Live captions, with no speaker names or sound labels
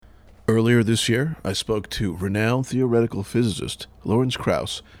Earlier this year, I spoke to renowned theoretical physicist Lawrence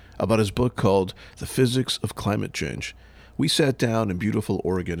Krauss about his book called The Physics of Climate Change. We sat down in beautiful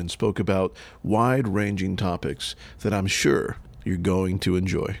Oregon and spoke about wide-ranging topics that I'm sure you're going to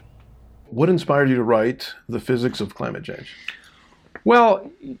enjoy. What inspired you to write The Physics of Climate Change?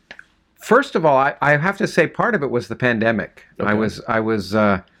 Well, first of all, I have to say part of it was the pandemic. Okay.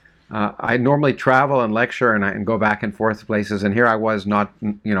 I normally travel and lecture and go back and forth to places, and here I was not,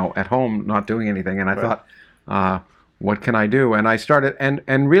 at home, not doing anything, and I thought, what can I do? And I started,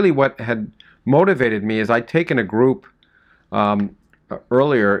 and really what had motivated me is I'd taken a group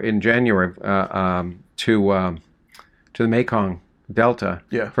earlier in January to the Mekong Delta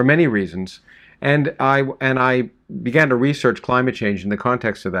for many reasons, and I began to research climate change in the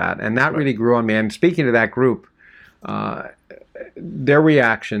context of that, and that really grew on me. And speaking to that group, their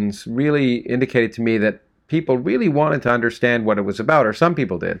reactions really indicated to me that people really wanted to understand what it was about, or some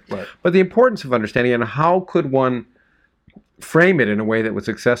people did. Right. But the importance of understanding and how could one frame it in a way that was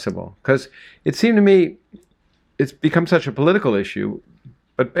accessible, because it seemed to me it's become such a political issue.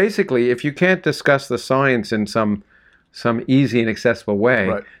 But basically, if you can't discuss the science in some easy and accessible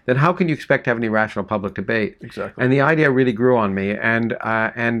way, then how can you expect to have any rational public debate? Exactly. And the idea really grew on me, and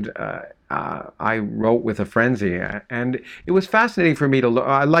I wrote with a frenzy, and it was fascinating for me to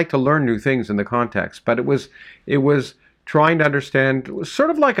I like to learn new things in the context, but it was trying to understand, sort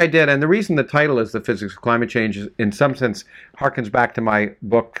of like I did, and the reason the title is The Physics of Climate Change is, in some sense, harkens back to my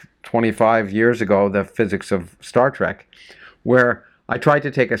book 25 years ago, The Physics of Star Trek, where I tried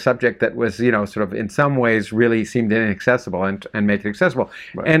to take a subject that was, sort of in some ways really seemed inaccessible and make it accessible,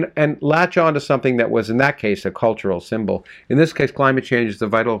 and latch on to something that was, in that case, a cultural symbol. In this case, climate change is a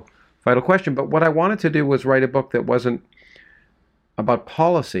vital question. But what I wanted to do was write a book that wasn't about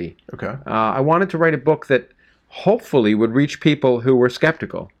policy. Okay. I wanted to write a book that hopefully would reach people who were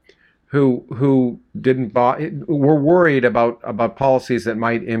skeptical, who didn't were worried about policies that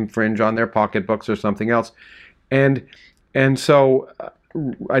might infringe on their pocketbooks or something else, and so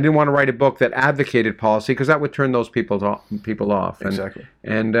I didn't want to write a book that advocated policy, because that would turn those people off. Exactly.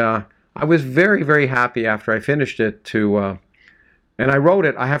 And I was very, very happy after I finished it and I wrote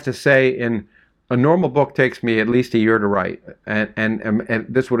it, I have to say, in a normal book takes me at least a year to write, and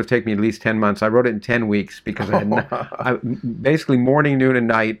this would have taken me at least 10 months. I wrote it in 10 weeks because I had basically morning, noon, and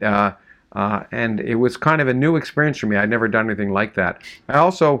night, and it was kind of a new experience for me. I'd never done anything like that. I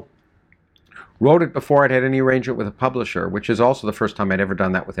also wrote it before I'd had any arrangement with a publisher, which is also the first time I'd ever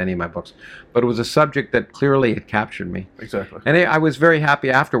done that with any of my books. But it was a subject that clearly had captured me. Exactly. And I was very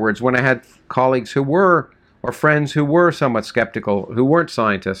happy afterwards when I had colleagues or friends who were somewhat skeptical, who weren't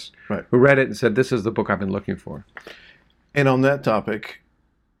scientists, who read it and said, this is the book I've been looking for. And on that topic,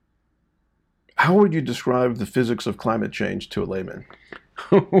 how would you describe the physics of climate change to a layman?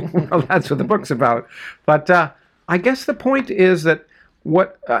 Well, that's what the book's about. But I guess the point is that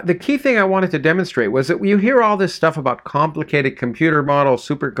the key thing I wanted to demonstrate was that you hear all this stuff about complicated computer models,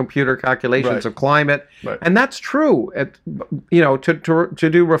 supercomputer calculations of climate, and that's true. To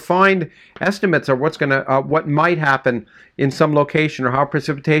do refined estimates of what might happen in some location, or how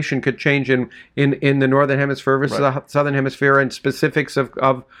precipitation could change in the northern hemisphere versus the southern hemisphere, and specifics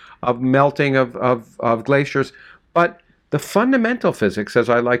of melting of glaciers, but the fundamental physics, as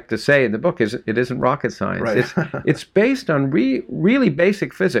I like to say in the book, it isn't rocket science. It's based on really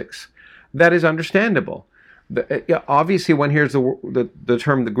basic physics that is understandable. Obviously, one hears the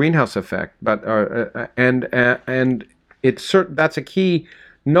term the greenhouse effect, but and that's a key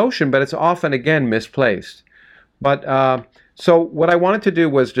notion, but it's often again misplaced. But so what I wanted to do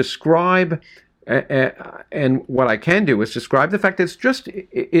was describe, and what I can do is describe the fact that it's just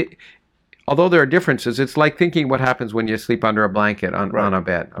although there are differences, it's like thinking what happens when you sleep under a blanket on a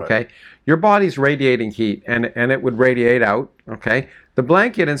bed, okay? Your body's radiating heat, and it would radiate out, okay? The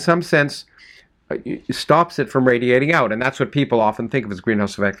blanket, in some sense, stops it from radiating out, and that's what people often think of as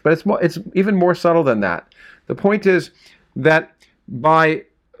greenhouse effects. But it's even more subtle than that. The point is that by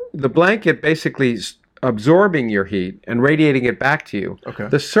the blanket basically absorbing your heat and radiating it back to you,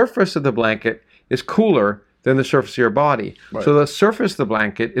 the surface of the blanket is cooler than the surface of your body. So the surface of the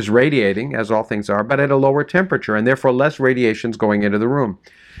blanket is radiating, as all things are, but at a lower temperature, and therefore less radiation is going into the room.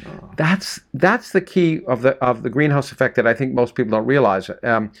 That's the key of the greenhouse effect that I think most people don't realize.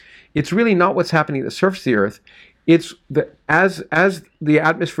 It's really not what's happening at the surface of the Earth. It's as the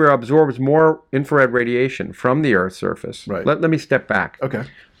atmosphere absorbs more infrared radiation from the Earth's surface. Let me step back.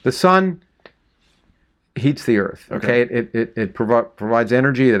 The sun heats the Earth. It provides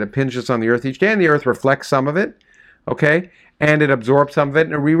energy that impinges on the Earth each day, and the Earth reflects some of it. And it absorbs some of it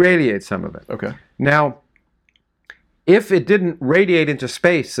and it re-radiates some of it. Now, if it didn't radiate into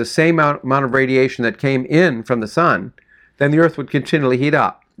space the same amount of radiation that came in from the sun, then the Earth would continually heat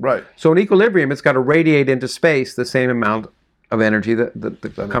up. Right. So in equilibrium, it's got to radiate into space the same amount of energy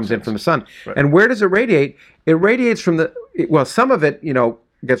that comes in from the sun. Right. And where does it radiate? It radiates from some of it,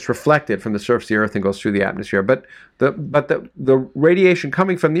 gets reflected from the surface of the Earth and goes through the atmosphere. But the radiation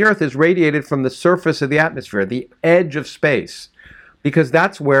coming from the Earth is radiated from the surface of the atmosphere, the edge of space, because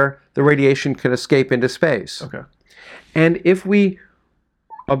that's where the radiation can escape into space. Okay. And if we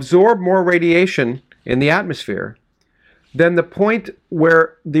absorb more radiation in the atmosphere, then the point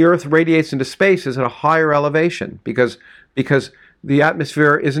where the Earth radiates into space is at a higher elevation, because the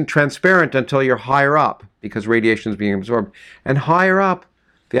atmosphere isn't transparent until you're higher up, because radiation is being absorbed. And higher up,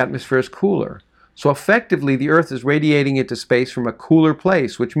 the atmosphere is cooler. So effectively, the Earth is radiating into space from a cooler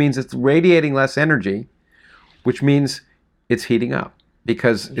place, which means it's radiating less energy, which means it's heating up,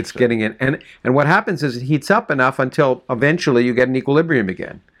 because it's getting in. And what happens is it heats up enough until eventually you get an equilibrium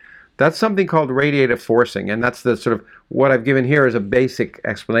again. That's something called radiative forcing, and that's the sort of what I've given here is a basic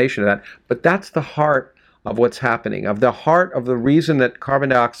explanation of that. But that's the heart of what's happening, of the heart of the reason that carbon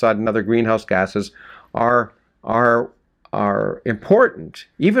dioxide and other greenhouse gases are important,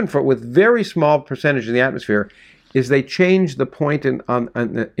 even with very small percentage in the atmosphere, is they change the point in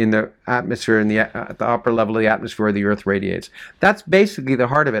the atmosphere, at the upper level of the atmosphere where the Earth radiates. That's basically the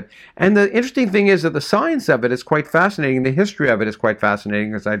heart of it. And the interesting thing is that the science of it is quite fascinating. The history of it is quite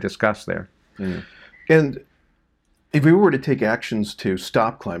fascinating, as I discussed there. Mm. And if we were to take actions to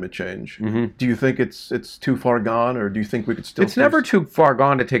stop climate change, do you think it's too far gone, or do you think we could still... It's never too far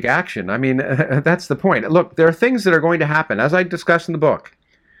gone to take action. I mean, that's the point. Look, there are things that are going to happen, as I discussed in the book.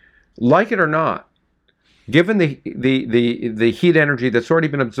 Like it or not, given the heat energy that's already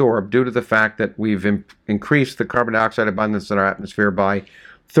been absorbed due to the fact that we've increased the carbon dioxide abundance in our atmosphere by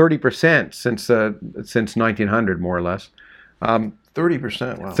 30% since 1900, more or less.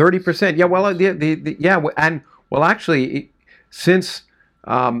 30%, wow. 30%, yeah. Well, well, actually, since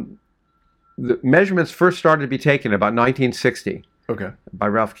the measurements first started to be taken about 1960, okay, by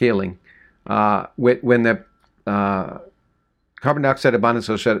Ralph Keeling, when the carbon dioxide abundance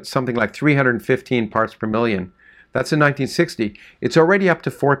was at something like 315 parts per million. That's in 1960. It's already up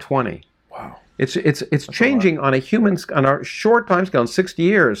to 420. Wow. It's changing on a short time scale, in 60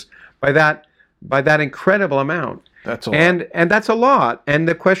 years, by that incredible amount. That's a lot. And that's a lot. And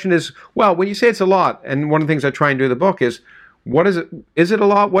the question is, well, when you say it's a lot, and one of the things I try and do in the book is, what is it? Is it a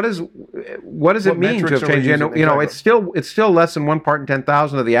lot? What does it mean to have changed? Exactly. It's still less than 1 part in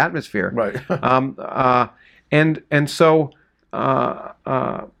 10,000 of the atmosphere. Right.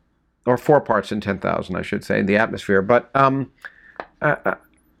 Or 4 parts in 10,000, I should say, in the atmosphere. But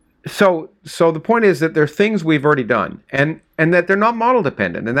so the point is that there are things we've already done, and that they're not model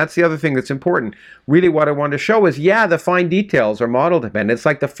dependent, and that's the other thing that's important. Really, what I want to show is, the fine details are model dependent. It's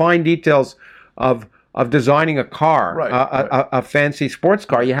like the fine details of designing a car, a fancy sports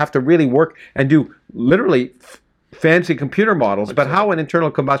car. You have to really work and do literally fancy computer models, but how an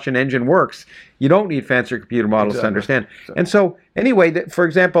internal combustion engine works, you don't need fancy computer models to understand. And so, anyway, for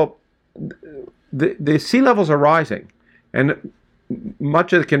example, the sea levels are rising, and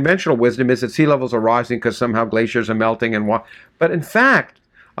much of the conventional wisdom is that sea levels are rising because somehow glaciers are melting but in fact,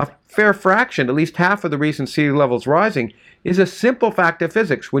 a fair fraction, at least half of the reason sea levels rising, is a simple fact of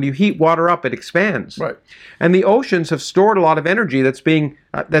physics. When you heat water up, it expands. Right. And the oceans have stored a lot of energy that's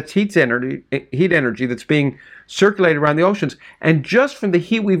heat energy that's being circulated around the oceans. And just from the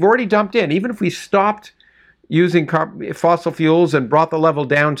heat we've already dumped in, even if we stopped using fossil fuels and brought the level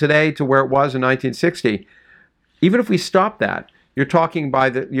down today to where it was in 1960, even if we stopped that, you're talking by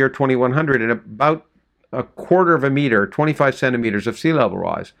the year 2100 and about a quarter of a meter, 25 centimeters of sea level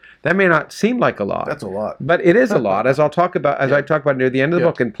rise. That may not seem like a lot. That's a lot. But it is a lot, as I talk about near the end of the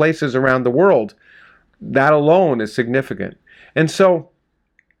book. In places around the world, that alone is significant. And so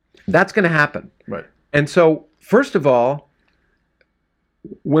that's going to happen. Right. And so, first of all,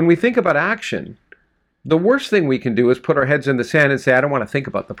 when we think about action, the worst thing we can do is put our heads in the sand and say, I don't want to think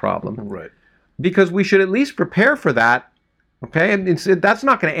about the problem. Right. Because we should at least prepare for that. Okay, and that's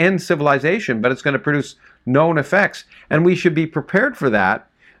not going to end civilization, but it's going to produce known effects. And we should be prepared for that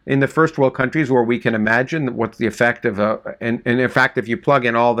in the first world countries, where we can imagine what's the effect of and in fact, if you plug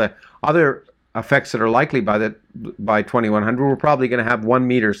in all the other effects that are likely by 2100, we're probably going to have 1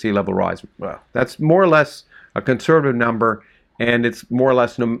 meter sea level rise. Wow. That's more or less a conservative number, and it's more or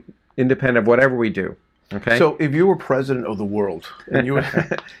less independent of whatever we do. Okay. So if you were president of the world and you would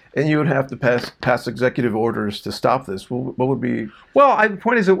have to pass executive orders to stop this, what would be? Well, the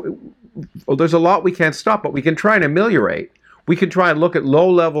point is that there's a lot we can't stop, but we can try and ameliorate. we could try and look at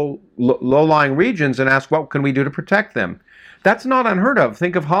low-lying regions and ask, what can we do to protect them? That's not unheard of.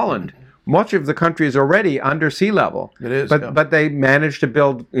 Think of Holland. Much of the country is already under sea level. It is, but yeah. but they managed to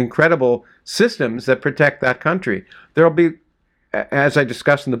build incredible systems that protect that country. There'll be, as I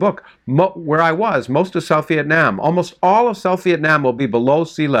discussed in the book, where I was, most of South Vietnam, almost all of South Vietnam will be below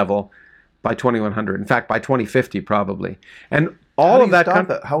sea level by 2100. In fact, by 2050 probably. And all of that.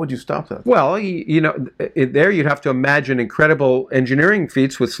 How would you stop that? Well, there you'd have to imagine incredible engineering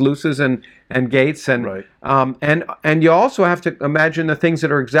feats with sluices and gates and Right. And you also have to imagine the things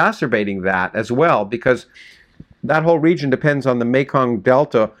that are exacerbating that as well, because that whole region depends on the Mekong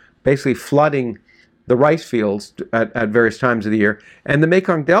Delta basically flooding the rice fields at various times of the year. And the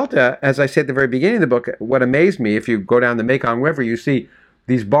Mekong Delta, as I said at the very beginning of the book, what amazed me, if you go down the Mekong River, you see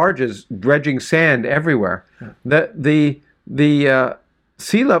these barges dredging sand everywhere. Yeah. The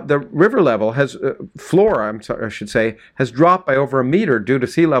sea level, the river level has I should say, has dropped by over a meter due to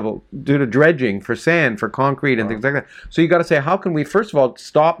sea level, due to dredging for sand, for concrete, and things like that. So you got to say, how can we first of all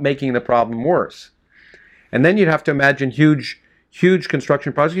stop making the problem worse? And then you'd have to imagine huge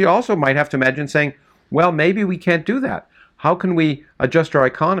construction projects. You also might have to imagine saying, well, maybe we can't do that. How can we adjust our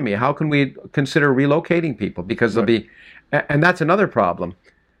economy? How can we consider relocating people? Because there'll be, and that's another problem.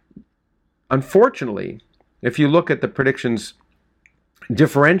 Unfortunately, if you look at the predictions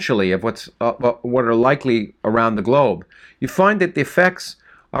differentially of what are likely around the globe, you find that the effects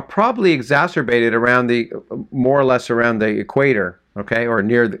are probably exacerbated more or less around the equator, okay, or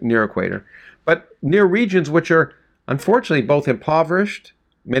near equator, but near regions which are unfortunately both impoverished.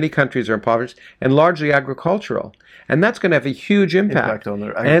 Many countries are impoverished and largely agricultural, and that's going to have a huge impact on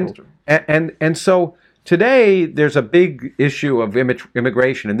their agriculture. And so today there's a big issue of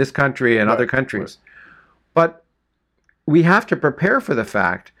immigration in this country and other countries. Right. But we have to prepare for the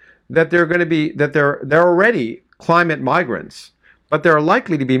fact that they're already climate migrants, but there are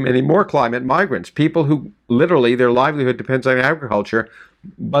likely to be many more climate migrants, people who literally their livelihood depends on agriculture,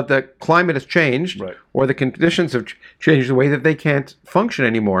 but the climate has changed, right, or the conditions have changed the way that they can't function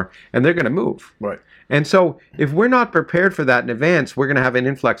anymore, and they're going to move. Right. And so if we're not prepared for that in advance, we're going to have an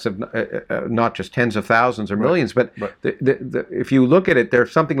influx of not just tens of thousands or millions, but if you look at it,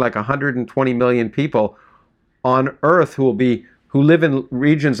 there's something like 120 million people on Earth who live in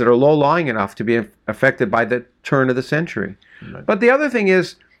regions that are low-lying enough to be affected by the turn of the century. Right. But the other thing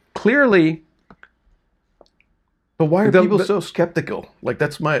is, clearly. But why are people so skeptical? Like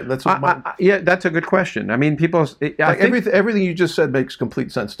yeah, that's a good question. I mean, everything you just said makes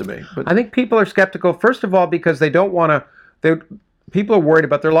complete sense to me. But I think people are skeptical, first of all, because they don't want to. People are worried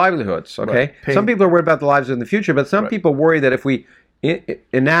about their livelihoods. Okay, right. Some people are worried about their lives in the future, but some people worry that if we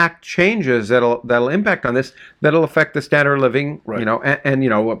enact changes that'll impact on this, that'll affect the standard of living. Right.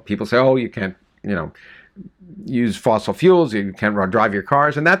 And people say, oh, you can't, use fossil fuels, you can't drive your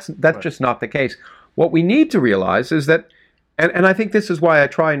cars, and that's right. Just not the case. What we need to realize is that, and I think this is why I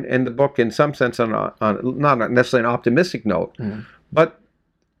try and end the book in some sense on not necessarily an optimistic note, but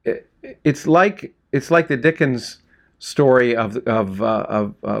it's like the Dickens story of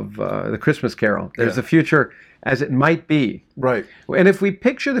the Christmas Carol. There's a future as it might be. Right. And if we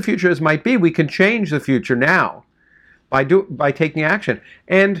picture the future as might be, we can change the future now by taking action.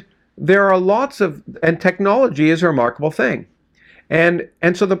 And there are and technology is a remarkable thing. And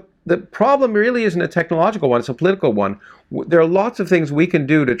so the problem really isn't a technological one, it's a political one. There are lots of things we can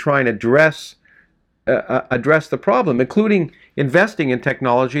do to try and address the problem, including investing in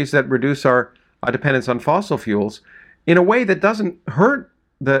technologies that reduce our dependence on fossil fuels in a way that doesn't hurt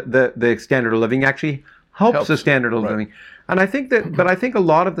the standard of living, actually helps the standard of living. And I think but I think a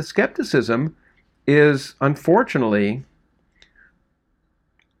lot of the skepticism is unfortunately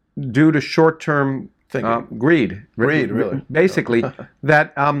due to short-term greed. Greed, really. Basically,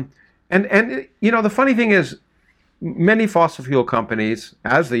 that and the funny thing is, many fossil fuel companies,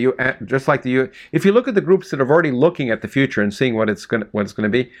 just like the if you look at the groups that are already looking at the future and seeing what it's going to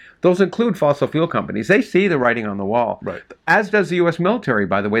be, those include fossil fuel companies. They see the writing on the wall. Right. As does the U.S. military,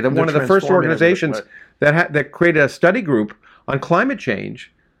 by the way. One of the first organizations that created a study group on climate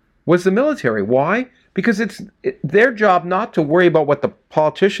change was the military. Why? Because it's their job not to worry about what the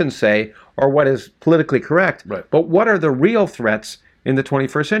politicians say or what is politically correct, but what are the real threats in the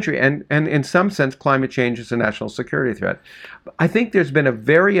 21st century. And in some sense, climate change is a national security threat. I think there's been a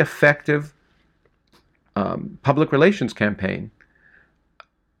very effective public relations campaign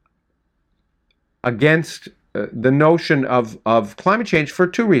against the notion of climate change for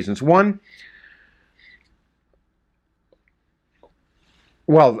two reasons. One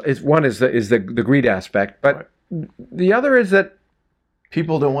is the greed aspect, but the other is that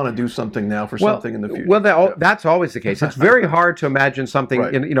people don't want to do something now for something in the future. Well, that's always the case. It's very hard to imagine something,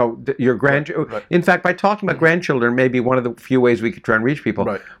 Right. your grandchildren. Right. In fact, by talking about grandchildren, maybe one of the few ways we could try and reach people.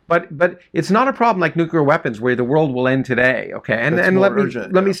 Right. But it's not a problem like nuclear weapons where the world will end today. Okay, and That's more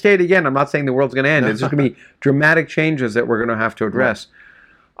urgent, let me state again. I'm not saying the world's going to end. It's just going to be dramatic changes that we're going to have to address.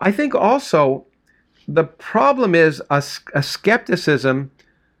 Right. I think also the problem is a skepticism.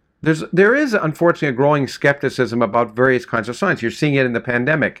 There is unfortunately a growing skepticism about various kinds of science. You're seeing it in the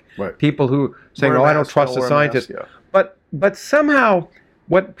pandemic. Right. People who saying, "Oh, I don't trust the scientists." But somehow,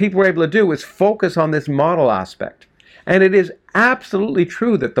 what people were able to do is focus on this model aspect. And it is absolutely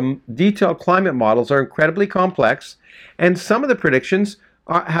true that the detailed climate models are incredibly complex, and some of the predictions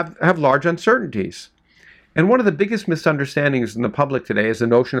have large uncertainties. And one of the biggest misunderstandings in the public today is the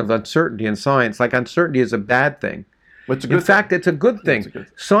notion of uncertainty in science. Like uncertainty is a bad thing. In fact, it's a good thing.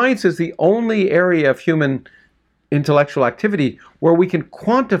 Science is the only area of human intellectual activity where we can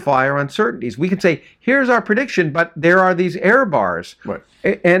quantify our uncertainties. We can say, here's our prediction, but there are these error bars. Right.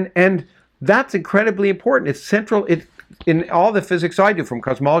 And that's incredibly important. It's central in all the physics I do, from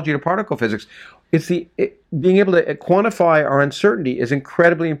cosmology to particle physics. Being able to quantify our uncertainty is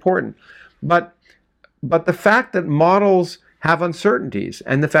incredibly important. But the fact that models have uncertainties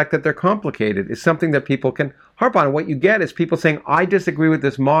and the fact that they're complicated is something that people can harp on. And what you get is people saying, I disagree with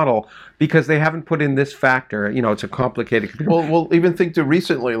this model because they haven't put in this factor. It's a complicated computer. Well, even think to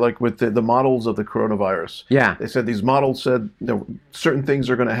recently, like with the models of the coronavirus. Yeah. They said these models said certain things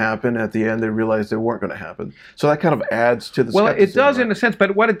are going to happen. At the end, they realized they weren't going to happen. So that kind of adds to the skepticism. Well, it does in a sense,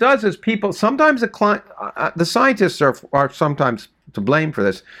 but what it does is sometimes the scientists are sometimes to blame for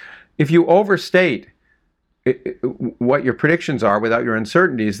this. If you overstate what your predictions are without your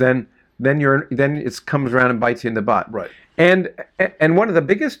uncertainties, then it comes around and bites you in the butt. Right. And one of the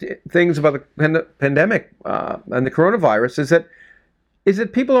biggest things about the pandemic and the coronavirus is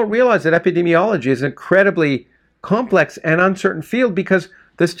that people don't realize that epidemiology is an incredibly complex and uncertain field because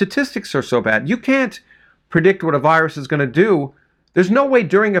the statistics are so bad. You can't predict what a virus is going to do. There's no way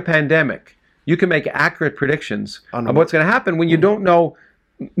during a pandemic you can make accurate predictions of what's going to happen when you don't know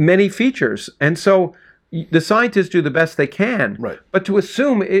many features. And so the scientists do the best they can, right. But to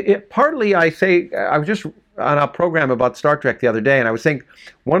assume partly, I was just on a program about Star Trek the other day, and I was saying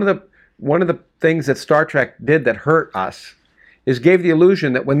one of the things that Star Trek did that hurt us is gave the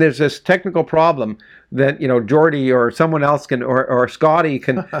illusion that when there's this technical problem that Geordi or someone else or Scotty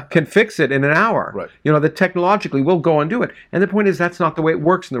can fix it in an hour. Right. That technologically we'll go and do it. And the point is that's not the way it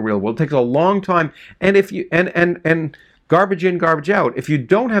works in the real world. It takes a long time, and if you and garbage in, garbage out. If you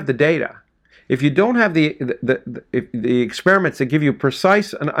don't have the data. If you don't have the experiments that give you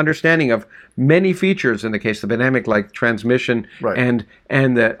precise understanding of many features, in the case of the pandemic, like transmission, right.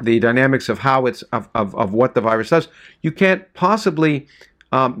 and the dynamics of how of what the virus does, you can't possibly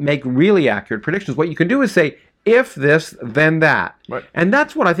make really accurate predictions. What you can do is say, if this, then that. Right. And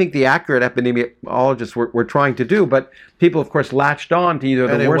that's what I think the accurate epidemiologists were trying to do. But people, of course, latched on to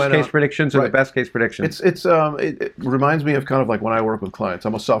either the worst case predictions or the best case predictions. It reminds me of kind of like when I work with clients.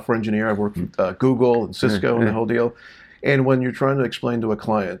 I'm a software engineer. I've worked with Google and Cisco and the whole deal. And when you're trying to explain to a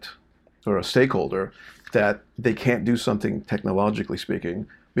client or a stakeholder that they can't do something technologically speaking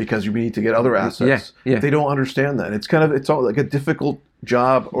because you need to get other assets, they don't understand that. It's all like a difficult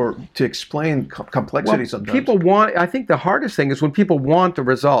job or to explain complexity sometimes. I think the hardest thing is when people want the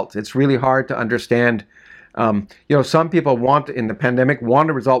results. It's really hard to understand. Some people in the pandemic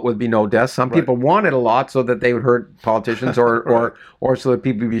want a result would be no deaths. Some people want it a lot so that they would hurt politicians or so that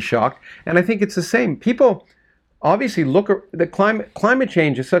people would be shocked. And I think it's the same. People obviously look at the climate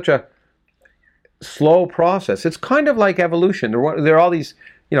change is such a slow process. It's kind of like evolution. There are all these,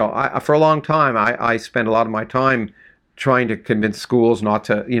 for a long time I spent a lot of my time trying to convince schools not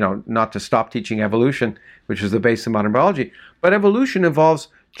to stop teaching evolution, which is the base of modern biology. But evolution involves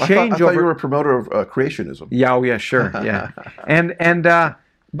change. I thought you were a promoter of creationism. Yeah, oh yeah, sure, yeah.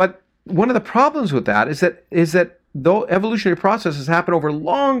 But one of the problems with that is that though evolutionary processes happen over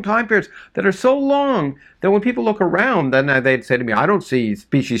long time periods that are so long that when people look around, then they'd say to me, I don't see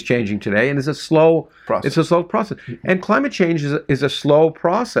species changing today, and it's a slow process. It's a slow process. And climate change is a slow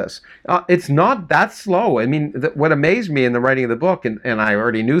process. It's not that slow. I mean, what amazed me in the writing of the book, and I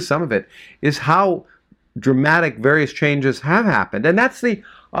already knew some of it, is how dramatic various changes have happened. And that's the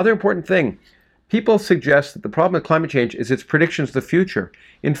other important thing. People suggest that the problem with climate change is its predictions of the future.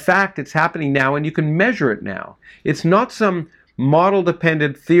 In fact, it's happening now, and you can measure it now. It's not some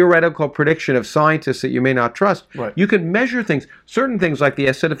model-dependent theoretical prediction of scientists that you may not trust. Right. You can measure things, certain things like the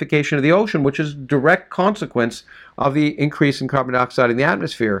acidification of the ocean, which is a direct consequence of the increase in carbon dioxide in the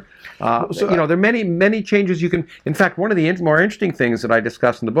atmosphere. There are many changes you can. In fact, one of the more interesting things that I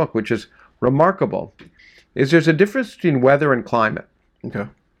discuss in the book, which is remarkable, is there's a difference between weather and climate. Okay.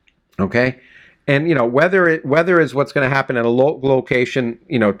 Okay. And weather is what's going to happen at a location,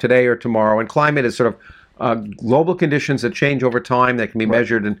 today or tomorrow, and climate is sort of global conditions that change over time that can be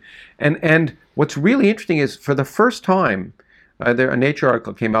measured. And what's really interesting is, for the first time, a Nature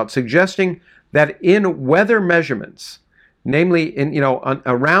article came out suggesting that in weather measurements, namely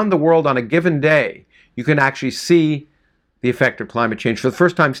around the world on a given day, you can actually see the effect of climate change for the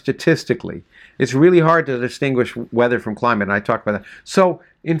first time statistically. It's really hard to distinguish weather from climate, and I talk about that. So,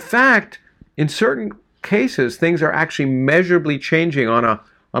 in fact, in certain cases, things are actually measurably changing on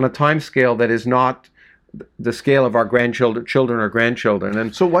a time scale that is not the scale of our children or grandchildren.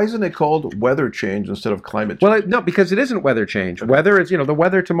 And so why isn't it called weather change instead of climate change? Well, no, because it isn't weather change. Okay. Weather is, the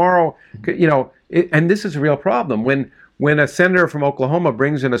weather tomorrow, and this is a real problem. When a senator from Oklahoma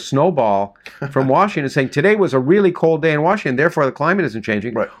brings in a snowball from Washington saying today was a really cold day in Washington, therefore the climate isn't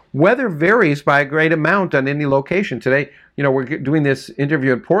changing. Right. Weather varies by a great amount on any location. Today, we're doing this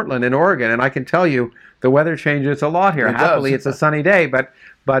interview in Portland, in Oregon, and I can tell you the weather changes a lot here. Happily, it's a sunny day, but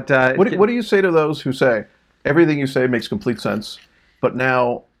what do you say to those who say everything you say makes complete sense, but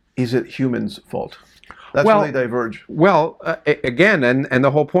now is it humans' fault? That's where they diverge. Well, again, and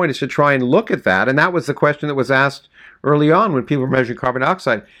the whole point is to try and look at that, and that was the question that was asked early on when people were measuring carbon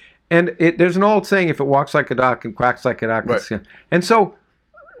dioxide. And there's an old saying, if it walks like a duck and quacks like a duck. Right. And so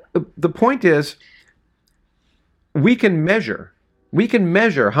the point is, we can measure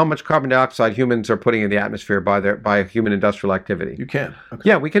how much carbon dioxide humans are putting in the atmosphere by human industrial activity. You can. Okay.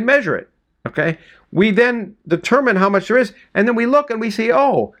 Yeah, we can measure it. Okay. We then determine how much there is, and then we look and we see,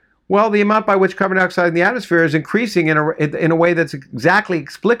 the amount by which carbon dioxide in the atmosphere is increasing in a way that's exactly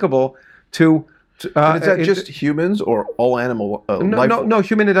explicable to. Is that just humans or all animal life? No,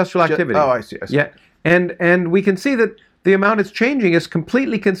 human industrial activity. I see. Yeah, and we can see that the amount it's changing is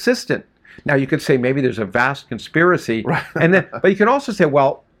completely consistent. Now you could say maybe there's a vast conspiracy, right. but you can also say,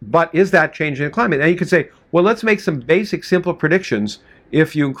 but is that changing the climate? And you could say, let's make some basic, simple predictions.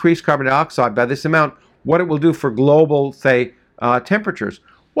 If you increase carbon dioxide by this amount, what it will do for global, say, temperatures.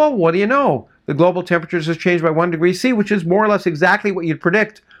 Well, what do you know? The global temperatures has changed by 1 degree C, which is more or less exactly what you'd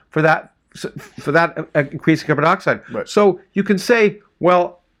predict for that increase in carbon dioxide. Right. So you can say,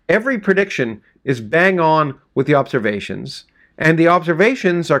 every prediction is bang on with the observations, and the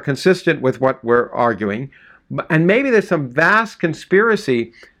observations are consistent with what we're arguing, and maybe there's some vast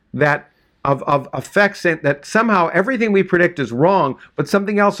conspiracy that of effects that somehow everything we predict is wrong, but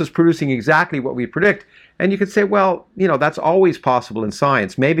something else is producing exactly what we predict. And you could say, that's always possible in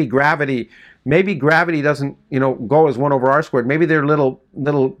science. Maybe gravity doesn't, go as 1 over r squared. Maybe they're little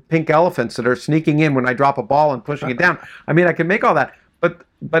pink elephants that are sneaking in when I drop a ball and pushing it down. I mean, I can make all that. But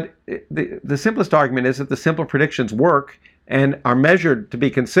the simplest argument is that the simple predictions work and are measured to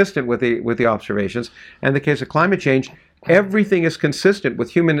be consistent with the observations. And in the case of climate change, everything is consistent with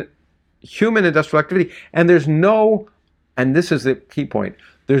human industrial activity. And there's no, and this is the key point,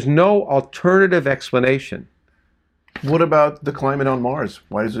 there's no alternative explanation. What about the climate on Mars?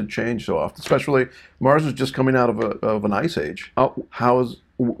 Why does it change so often? Especially Mars is just coming out of an ice age.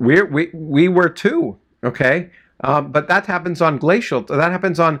 We were too, okay? But that happens on that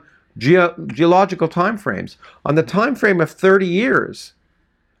happens on geological time frames. On the time frame of 30 years,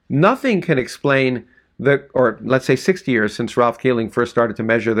 nothing can explain or let's say 60 years since Ralph Keeling first started to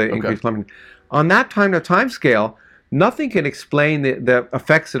measure the increased climate. On that time scale, nothing can explain the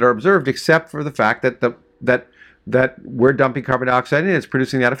effects that are observed except for the fact that we're dumping carbon dioxide in, it's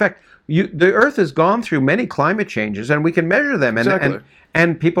producing that effect. The Earth has gone through many climate changes, and we can measure them.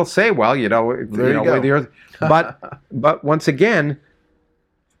 And people say, the Earth. But once again,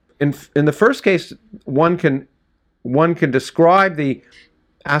 in the first case, one can describe the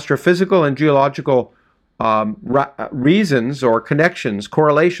astrophysical and geological reasons or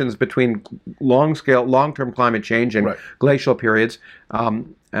correlations between long-term climate change and glacial periods,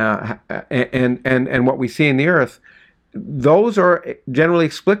 and what we see in the Earth. Those are generally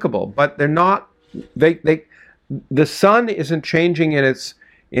explicable, but they're not. The sun isn't changing in its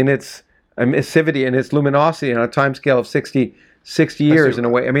emissivity and its luminosity on a time scale of 60 years in a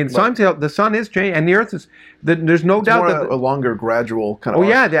way. I mean, the sun is changing, and the Earth is. There's no doubt that a longer gradual kind of.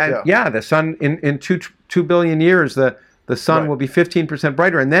 The sun in 2 billion years, the sun will be 15%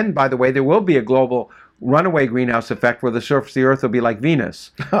 brighter, and then, by the way, there will be a global runaway greenhouse effect where the surface of the Earth will be like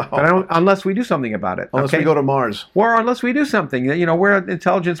Venus. But unless we do something about it. Unless we go to Mars. Or unless we do something. We're an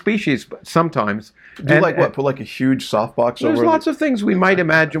intelligent species sometimes. Put like a huge softbox over? There's lots of things we might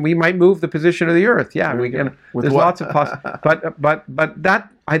imagine. We might move the position of the Earth. Yeah, there's lots of but that,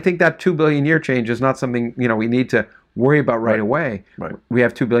 I think that 2 billion year change is not something we need to worry about right away. Right. We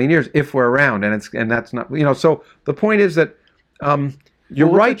have 2 billion years if we're around, and that's not So the point is that you're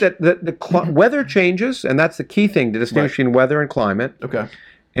right that the weather changes, and that's the key thing to distinguishing weather and climate. Okay.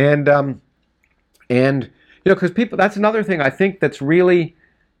 And because people, that's another thing I think that's really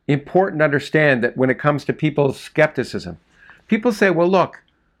important to understand, that when it comes to people's skepticism, people say, well, look,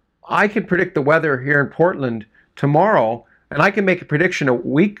 I can predict the weather here in Portland tomorrow, and I can make a prediction a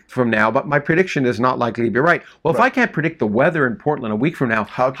week from now, but my prediction is not likely to be right. Well, if I can't predict the weather in Portland a week from now,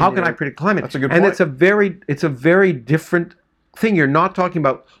 how can I predict climate? That's a good point. And it's a very different thing. You're not talking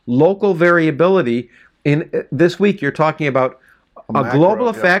about local variability. In this week, you're talking about a global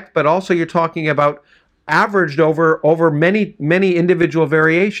effect, but also you're talking about averaged over many individual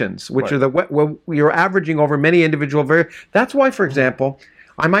variations, which are you're averaging over many individual variations. That's why, for example,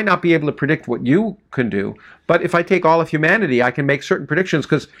 I might not be able to predict what you can do, but if I take all of humanity, I can make certain predictions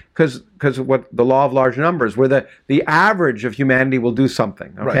because of what the law of large numbers, where the average of humanity will do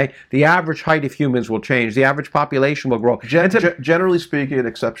something. Okay, Right. The average height of humans will change. The average population will grow. Generally speaking,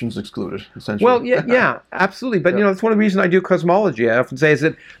 exceptions excluded, essentially. Well, yeah, absolutely. But that's one of the reasons I do cosmology. I often say is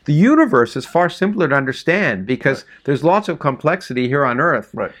that the universe is far simpler to understand because there's lots of complexity here on Earth.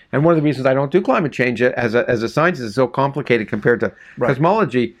 Right. And one of the reasons I don't do climate change as a scientist is so complicated compared to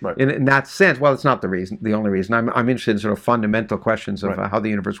cosmology in that sense. Well, it's not the only reason. I'm interested in sort of fundamental questions of how the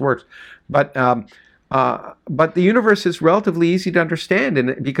universe works. But the universe is relatively easy to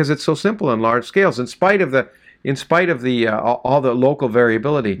understand, because it's so simple on large scales, in spite of the all the local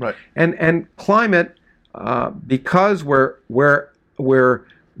variability. Right. And climate, because we're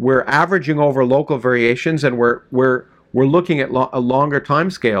averaging over local variations, and we're looking at longer time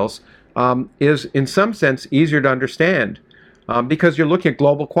scales, is in some sense easier to understand, because you're looking at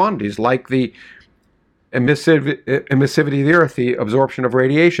global quantities like the emissivity of the Earth, the absorption of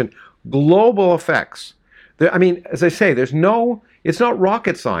radiation, global effects. As I say, it's not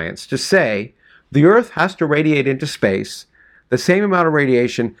rocket science to say the Earth has to radiate into space the same amount of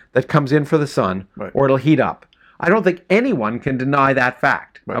radiation that comes in for the sun, or it'll heat up. I don't think anyone can deny that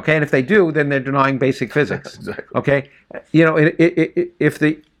fact. Right. Okay, and if they do, then they're denying basic physics. Exactly. Okay, if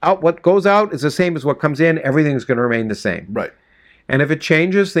what goes out is the same as what comes in, everything's going to remain the same. Right. And if it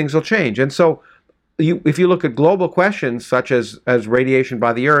changes, things will change. And so, if you look at global questions such as radiation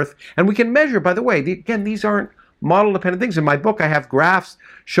by the Earth, and we can measure, by the way, again, these aren't model-dependent things. In my book, I have graphs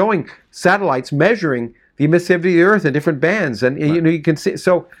showing satellites measuring the emissivity of the Earth in different bands, and you can see.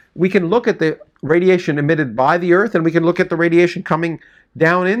 So we can look at the radiation emitted by the Earth, and we can look at the radiation coming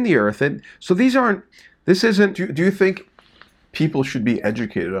down in the Earth. And so these aren't. This isn't. Do you think people should be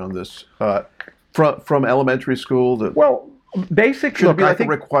educated on this from elementary school? Basic. Should it be like a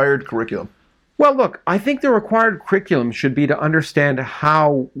required curriculum? Well, look, I think the required curriculum should be to understand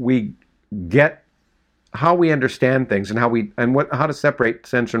how we understand things, and how to separate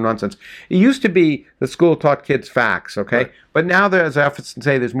sense from nonsense. It used to be the school taught kids facts, okay? Right. But now, as I often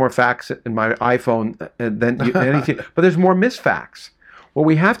say, there's more facts in my iPhone than anything. But there's more misfacts. What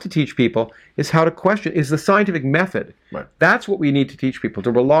we have to teach people is how to question, is the scientific method. Right. That's what we need to teach people,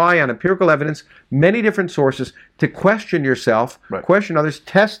 to rely on empirical evidence, many different sources, to question yourself, question others,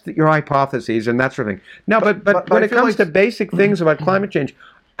 test your hypotheses, and that sort of thing. Now, but when it comes to basic things about climate change,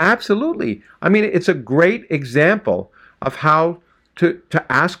 absolutely. It's a great example of how to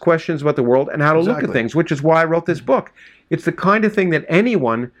ask questions about the world and how to look at things, which is why I wrote this book. It's the kind of thing that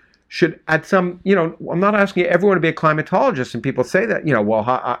anyone should, I'm not asking everyone to be a climatologist, and people say that,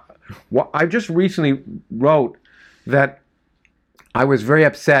 I just recently wrote that I was very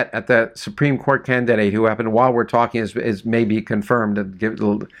upset at the Supreme Court candidate who happened, while we're talking, is maybe confirmed, and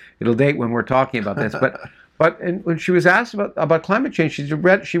it'll date when we're talking about this, but when she was asked about climate change,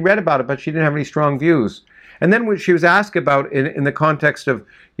 she read about it, but she didn't have any strong views. And then when she was asked about, in the context of,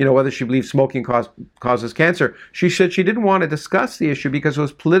 whether she believes smoking causes cancer, she said she didn't want to discuss the issue because it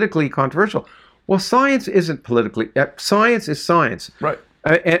was politically controversial. Well, science isn't politically. Science is science. Right.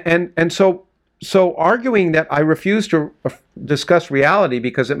 And so arguing that I refuse to discuss reality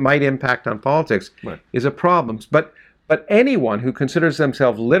because it might impact on politics is a problem. But anyone who considers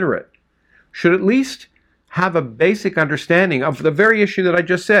themselves literate should at least have a basic understanding of the very issue that I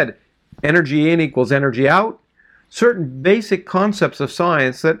just said. Energy in equals energy out. Certain basic concepts of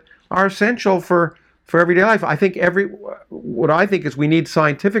science that are essential for everyday life. What I think is we need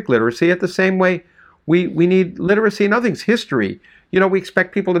scientific literacy at the same way We need literacy in other things, history. We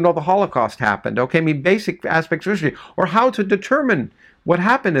expect people to know the Holocaust happened. Okay, I mean basic aspects of history, or how to determine what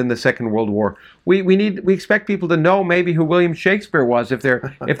happened in the Second World War. We expect people to know maybe who William Shakespeare was if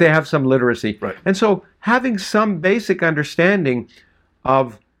they have some literacy. Right. And so having some basic understanding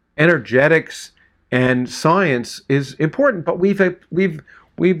of energetics and science is important. But we've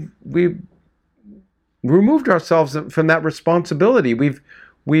removed ourselves from that responsibility. We've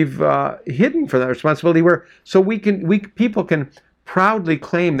hidden from that responsibility. People can proudly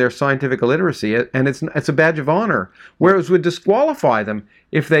claim their scientific illiteracy, and it's a badge of honor. Whereas it would disqualify them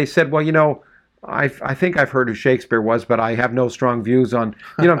if they said, well, I think I've heard who Shakespeare was, but I have no strong views on,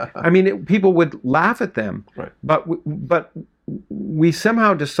 I mean, people would laugh at them. Right. But we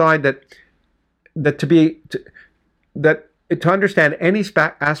somehow decide that to understand any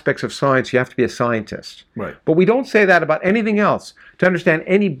aspects of science, you have to be a scientist. Right. But we don't say that about anything else. To understand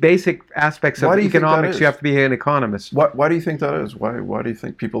any basic aspects of economics, you have to be an economist. Why do you think that is? Why do you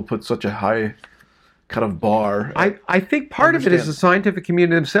think people put such a high kind of bar? I think part of it is the scientific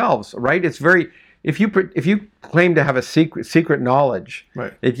community themselves, right? It's very, if you claim to have a secret knowledge,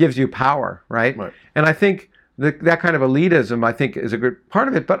 right, it gives you power, right? Right. And I think that kind of elitism, I think, is a good part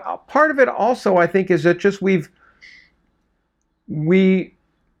of it. But part of it also, I think, is that just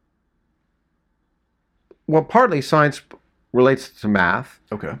partly science relates to math.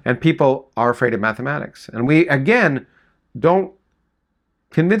 Okay. And people are afraid of mathematics. And we, again, don't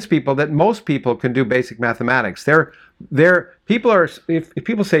convince people that most people can do basic mathematics. If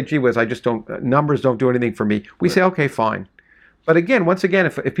people say, gee whiz, numbers don't do anything for me, we say, okay, fine. But again, once again,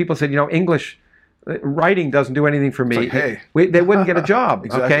 if people said, English writing doesn't do anything for me, hey. They wouldn't get a job.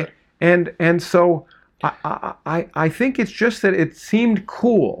 Exactly. Okay. And so I think it's just that it seemed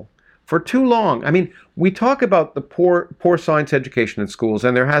cool for too long. I mean, we talk about the poor science education in schools,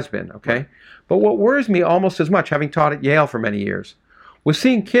 and there has been, okay? Right. But what worries me almost as much, having taught at Yale for many years, was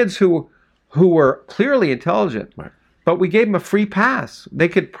seeing kids who were clearly intelligent, right, but we gave them a free pass. They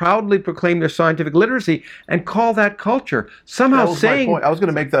could proudly proclaim their scientific literacy and call that culture. Somehow saying... my point. I was going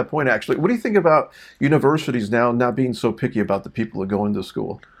to make that point, actually. What do you think about universities now not being so picky about the people that go into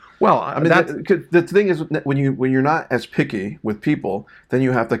school? Well, I mean, the thing is, when you're not as picky with people, then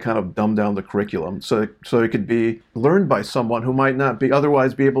you have to kind of dumb down the curriculum so it could be learned by someone who might not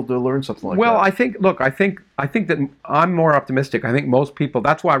otherwise be able to learn something like that. Well, I think that I'm more optimistic. I think most people,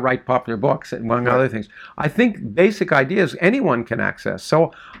 that's why I write popular books, among other things. I think basic ideas anyone can access.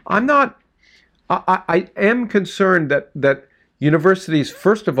 So I am concerned that universities,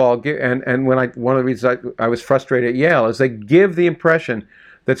 first of all, and one of the reasons I was frustrated at Yale is they give the impression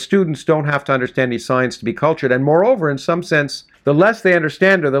that students don't have to understand any science to be cultured. And moreover, in some sense, the less they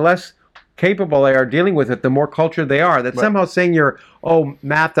understand or the less capable they are dealing with it, the more cultured they are. That somehow saying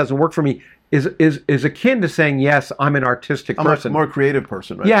math doesn't work for me is akin to saying, yes, I'm an artistic person. I'm a more creative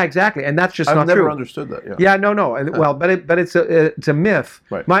person, right? Yeah, exactly. And that's just not true. I've never understood that, yeah. Yeah, no. Well, but it's a myth.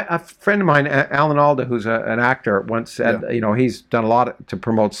 Right. A friend of mine, Alan Alda, who's an actor, once said, he's done a lot to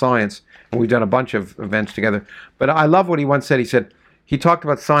promote science, and we've done a bunch of events together. But I love what he once said. He talked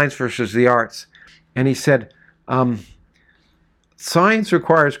about science versus the arts, and he said, science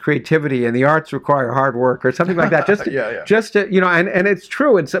requires creativity and the arts require hard work, or something like that. Just and it's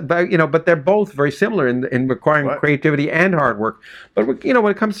true. It's but they're both very similar in requiring creativity and hard work. But when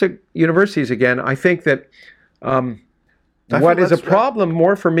it comes to universities, again, I think that what is a problem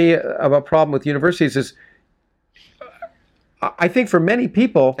more for me of a problem with universities is, I think for many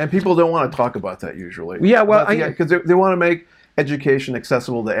people, and people don't want to talk about that usually. Yeah, well, because they want to make education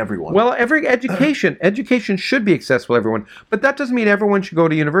accessible to everyone. Well, education should be accessible to everyone, but that doesn't mean everyone should go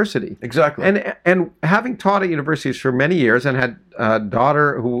to university. Exactly. And having taught at universities for many years and had a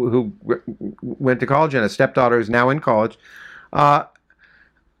daughter who went to college and a stepdaughter who's now in college,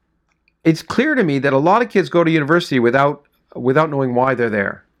 it's clear to me that a lot of kids go to university without knowing why they're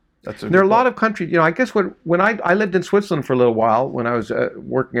there. There are a lot of countries, I guess when I lived in Switzerland for a little while when I was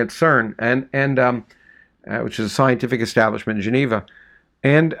working at CERN and which is a scientific establishment in Geneva.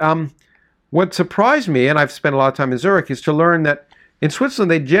 And what surprised me, and I've spent a lot of time in Zurich, is to learn that in Switzerland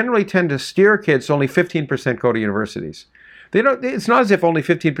they generally tend to steer kids so only 15% go to universities. It's not as if only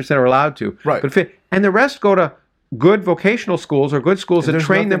 15% are allowed to. Right. And the rest go to good vocational schools or good schools that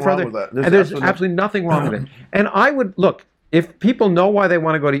train them for other. And there's absolutely nothing wrong with it. And I would look. If people know why they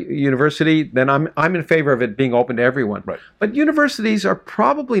want to go to university, then I'm in favor of it being open to everyone. Right. But universities are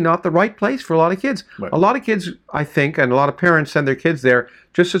probably not the right place for a lot of kids. Right. A lot of kids, I think, and a lot of parents send their kids there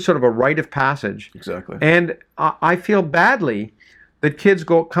just as sort of a rite of passage. Exactly. And I feel badly that kids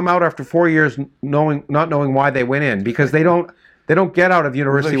come out after 4 years not knowing why they went in, because they don't They don't get out of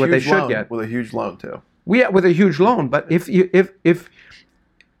university what they should get. With a huge loan too. With a huge loan, but if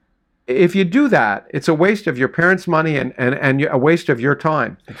you do that, it's a waste of your parents' money and a waste of your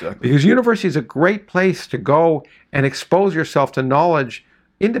time. Exactly. Because university is a great place to go and expose yourself to knowledge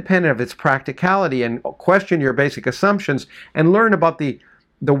independent of its practicality and question your basic assumptions and learn about the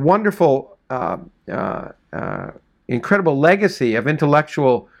wonderful, incredible legacy of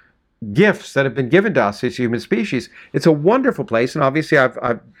intellectual gifts that have been given to us as human species. It's a wonderful place, and obviously I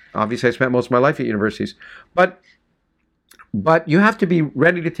spent most of my life at universities, but you have to be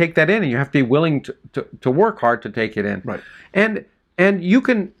ready to take that in, and you have to be willing to work hard to take it in. Right. And you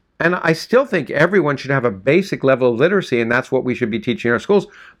can, and I still think everyone should have a basic level of literacy, and that's what we should be teaching in our schools.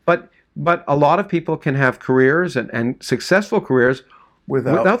 But a lot of people can have careers and successful careers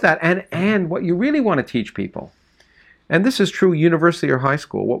without that. And what you really want to teach people, and this is true university or high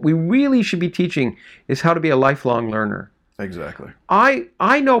school, what we really should be teaching is how to be a lifelong learner. Exactly.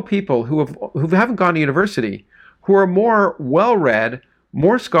 I know people who haven't gone to university who are more well-read,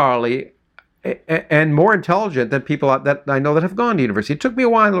 more scholarly, and more intelligent than people that I know that have gone to university. It took me a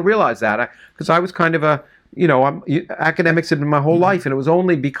while to realize that, because I was kind of academics had been my whole life, and it was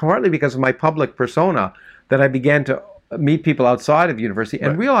only partly because of my public persona that I began to meet people outside of university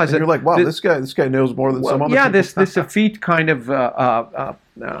and realize that you're like, wow, this guy knows more than some other people. this effete kind of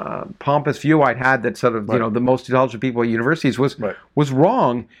pompous view I'd had that sort of the most intelligent people at universities was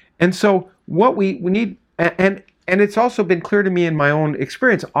wrong. And so what we need, and it's also been clear to me in my own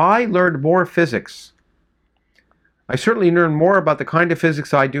experience, I learned more physics. I certainly learned more about the kind of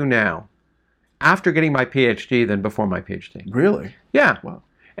physics I do now after getting my PhD than before my PhD. Really? Yeah. Wow.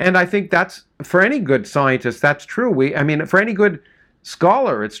 And I think that's, for any good scientist, that's true. For any good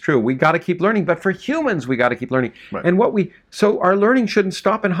scholar, it's true. We got to keep learning. But for humans, we got to keep learning. Right. And so our learning shouldn't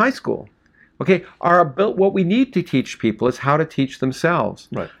stop in high school. Okay, what we need to teach people is how to teach themselves.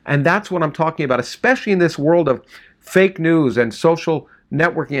 Right. And that's what I'm talking about, especially in this world of fake news and social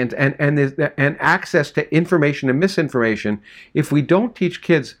networking and access to information and misinformation. If we don't teach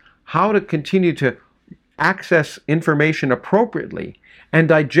kids how to continue to access information appropriately and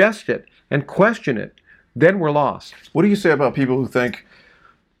digest it and question it, then we're lost. What do you say about people who think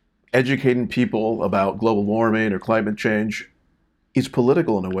educating people about global warming or climate change is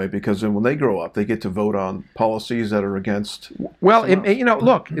political in a way, because then when they grow up, they get to vote on policies that are against... Well,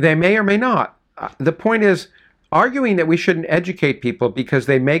 look, they may or may not. The point is, arguing that we shouldn't educate people because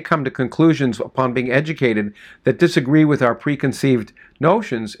they may come to conclusions upon being educated that disagree with our preconceived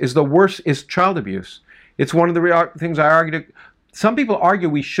notions is child abuse. It's one of the things I argue. Some people argue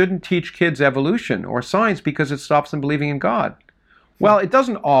we shouldn't teach kids evolution or science because it stops them believing in God. Well, it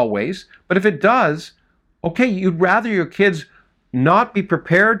doesn't always, but if it does, okay, you'd rather your kids not be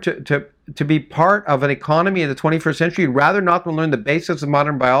prepared to be part of an economy in the 21st century. You'd rather not learn the basics of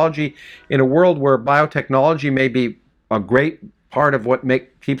modern biology in a world where biotechnology may be a great part of what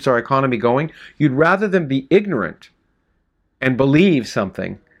keeps our economy going. You'd rather them be ignorant and believe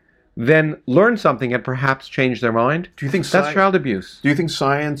something than learn something and perhaps change their mind. Do you think that's child abuse? Do you think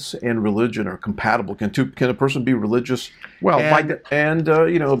science and religion are compatible? Can a person be religious and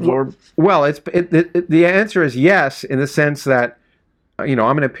absorb? Well, the answer is yes, in the sense that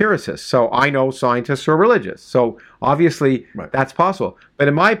I'm an empiricist, so I know scientists are religious. So obviously that's possible. But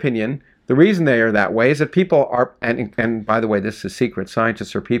in my opinion, the reason they are that way is that people are, and by the way, this is a secret,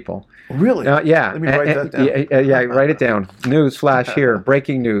 scientists are people. Really? Yeah. Let me write that down. Yeah, write it down. News flash here,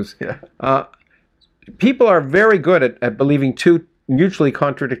 breaking news. Yeah. People are very good at believing two mutually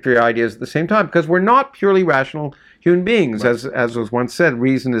contradictory ideas at the same time, because we're not purely rational human beings. As was once said,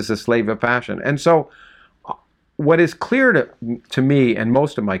 reason is a slave of passion. And so what is clear to me and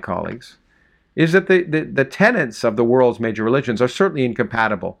most of my colleagues is that the tenets of the world's major religions are certainly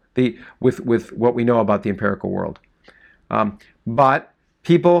incompatible with what we know about the empirical world. But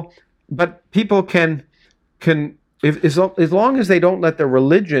people can as long as they don't let their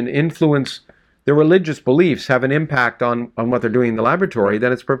religion influence their religious beliefs, have an impact on what they're doing in the laboratory,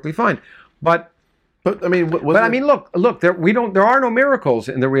 then it's perfectly fine. But I mean, look, there are no miracles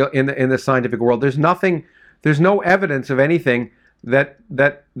in the scientific world. There's no evidence of anything that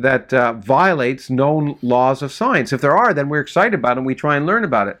violates known laws of science. If there are, then we're excited about it and we try and learn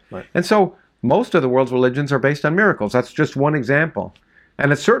about it. Right. And so most of the world's religions are based on miracles. That's just one example.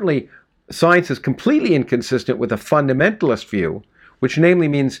 And it's certainly, science is completely inconsistent with a fundamentalist view, which namely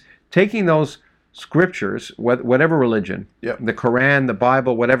means taking those scriptures, whatever religion, the Quran, the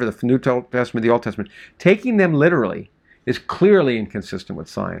Bible, whatever, the New Testament, the Old Testament, taking them literally is clearly inconsistent with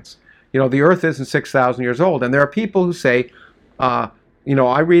science. The earth isn't 6,000 years old. And there are people who say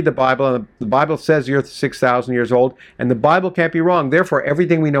I read the Bible, and the Bible says the Earth is 6,000 years old, and the Bible can't be wrong. Therefore,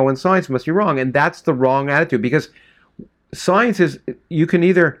 everything we know in science must be wrong, and that's the wrong attitude, because science is, you can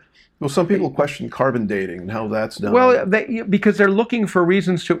either... Well, some people question carbon dating and how that's done. Well, because they're looking for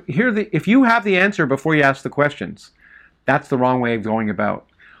reasons to if you have the answer before you ask the questions, that's the wrong way of going about.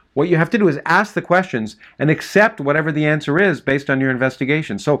 What you have to do is ask the questions and accept whatever the answer is based on your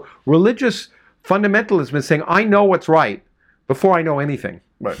investigation. So religious fundamentalism is saying, I know what's right before I know anything.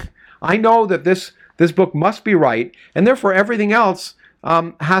 Right. I know that this book must be right, and therefore everything else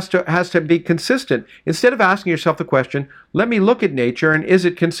has to be consistent. Instead of asking yourself the question, let me look at nature, and is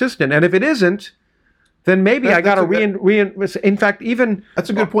it consistent? And if it isn't, then maybe I got to in fact, even... That's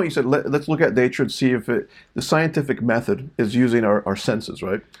a good point. You said, let's look at nature and see if the scientific method is using our senses,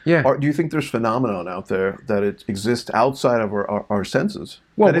 right? Yeah. Do you think there's phenomenon out there that it exists outside of our senses?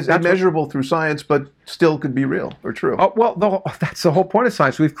 Well, that is immeasurable through science, but still could be real or true? That's the whole point of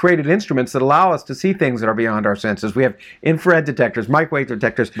science. We've created instruments that allow us to see things that are beyond our senses. We have infrared detectors, microwave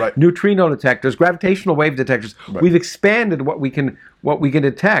detectors, right, neutrino detectors, gravitational wave detectors. Right. We've expanded what we can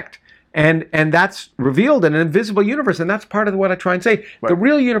detect. And that's revealed in an invisible universe, and that's part of what I try and say. Right. The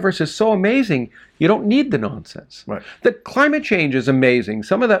real universe is so amazing, you don't need the nonsense. Right. The climate change is amazing.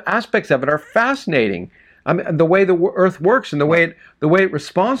 Some of the aspects of it are fascinating. I mean, the way the Earth works and the way it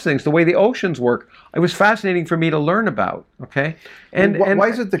responds to things, the way the oceans work, it was fascinating for me to learn about. Okay, and why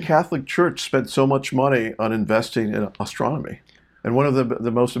is it the Catholic Church spent so much money on investing in astronomy? And one of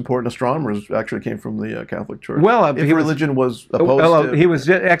the most important astronomers actually came from the Catholic Church. Well, if religion was opposed to... He was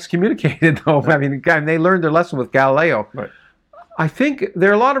excommunicated, though. Right. I mean, they learned their lesson with Galileo. Right. I think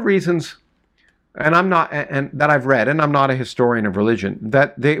there are a lot of reasons, and that I've read, and I'm not a historian of religion,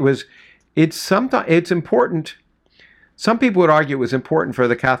 that it's important. Some people would argue it was important for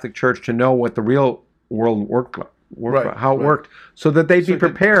the Catholic Church to know what the real world worked right, how it worked, so that they'd be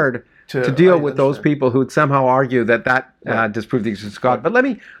prepared to deal with those people who'd somehow argue that disproved the existence of God. But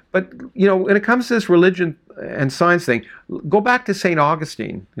when it comes to this religion and science thing, go back to St.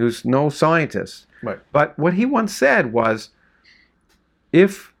 Augustine, who's no scientist. Right. But what he once said was,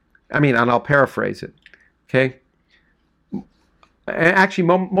 and I'll paraphrase it, okay? Actually,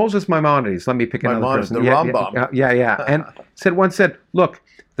 Moses Maimonides, let me pick another person. The Rambam. Yeah. And once said, look,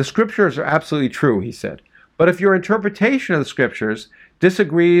 the scriptures are absolutely true, he said. But if your interpretation of the scriptures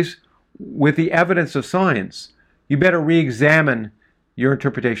disagrees with the evidence of science, you better re-examine your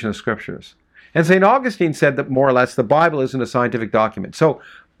interpretation of scriptures. And St. Augustine said that more or less the Bible isn't a scientific document. So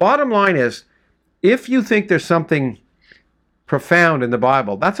bottom line is, if you think there's something profound in the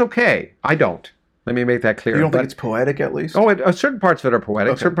Bible, that's okay. I don't. Let me make that clear. You don't think it's poetic, at least? Certain parts of it are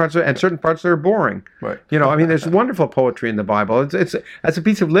poetic, okay. certain parts are boring. Right. There's wonderful poetry in the Bible. It's as a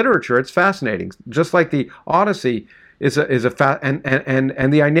piece of literature, it's fascinating. Just like the Odyssey and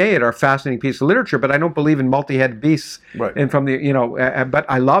the Aeneid are a fascinating piece of literature. But I don't believe in multi-headed beasts. Right. And but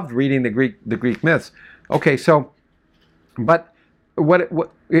I loved reading the Greek myths. Okay, so, but what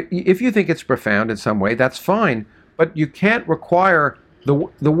if you think it's profound in some way, that's fine. But you can't require the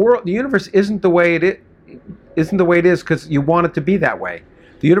world. The universe isn't the way it is because you want it to be that way.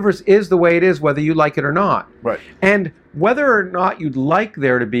 The universe is the way it is, whether you like it or not. Right. And whether or not you'd like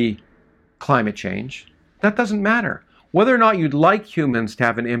there to be climate change, that doesn't matter. Whether or not you'd like humans to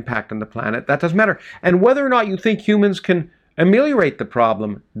have an impact on the planet, that doesn't matter. And whether or not you think humans can ameliorate the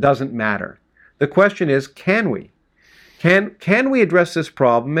problem doesn't matter. The question is, can we? Can we address this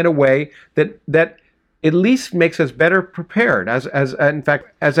problem in a way that at least makes us better prepared? As in fact,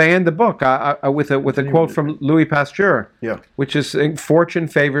 as I end the book with a quote from Louis Pasteur, which is, "Fortune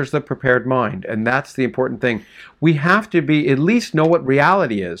favors the prepared mind," and that's the important thing. We have to at least know what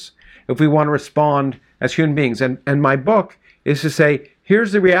reality is if we want to respond as human beings. And my book is to say,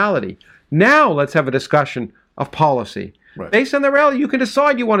 here's the reality. Now let's have a discussion of policy. Right. Based on the reality, you can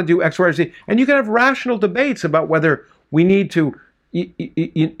decide you want to do X, Y, or Z, and you can have rational debates about whether we need to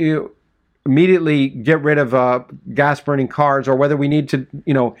immediately get rid of gas-burning cars, or whether we need to,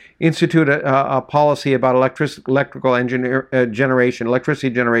 institute a policy about electricity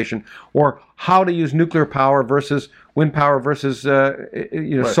generation, or how to use nuclear power versus wind power versus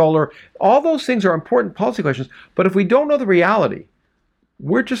Right. solar. All those things are important policy questions. But if we don't know the reality,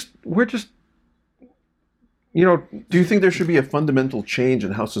 we're just. Do you think there should be a fundamental change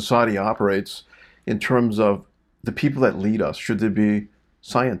in how society operates in terms of the people that lead us? Should there be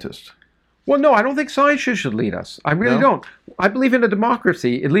scientists? Well, no, I don't think science should lead us. I really don't. I believe in a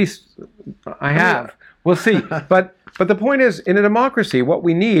democracy. At least I have. We'll see. But the point is, in a democracy, what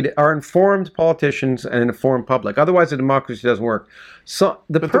we need are informed politicians and an informed public. Otherwise, a democracy doesn't work. So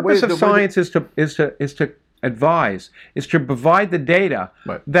the purpose of science is to advise, is to provide the data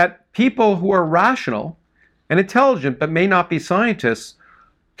Right. that people who are rational and intelligent but may not be scientists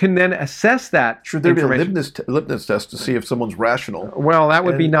can then assess that Should there be a information. litmus test to see if someone's rational? Well, that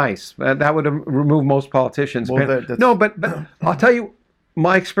would be nice. That would remove most politicians. Well, No, but I'll tell you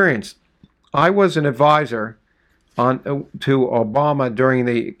my experience. I was an advisor to Obama during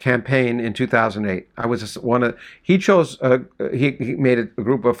the campaign in 2008. I was he chose he made a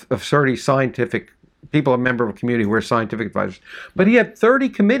group of 30 scientific people, a member of a community who were scientific advisors. But he had 30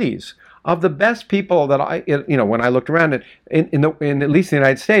 committees of the best people that when I looked around in at least in the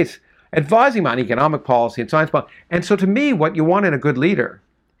United States, advising on economic policy and science policy. And so to me, what you want in a good leader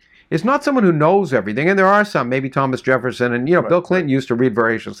is not someone who knows everything. And there are some, maybe Thomas Jefferson, and Bill Clinton used to read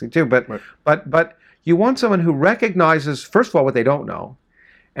voraciously too. But you want someone who recognizes, first of all, what they don't know,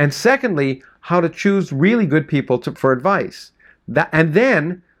 and secondly, how to choose really good people for advice. And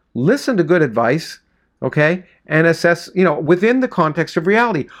then listen to good advice, okay, and assess, within the context of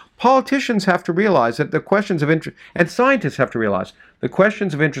reality. Politicians have to realize that the questions of interest, and scientists have to realize, the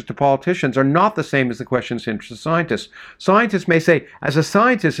questions of interest to politicians are not the same as the questions of interest to scientists. Scientists may say, as a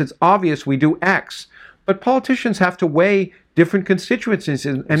scientist, it's obvious we do X, but politicians have to weigh different constituencies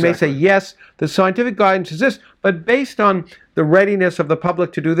and may say, yes, the scientific guidance is this, but based on the readiness of the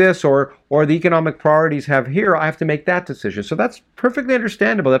public to do this or the economic priorities have here, I have to make that decision. So that's perfectly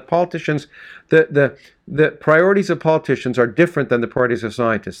understandable that politicians, the priorities of politicians are different than the priorities of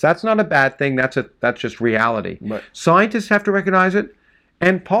scientists. That's not a bad thing. That's just reality. Right. Scientists have to recognize it,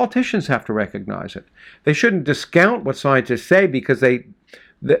 and politicians have to recognize it. They shouldn't discount what scientists say because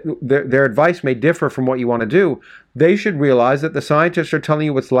their advice may differ from what you want to do. They should realize that the scientists are telling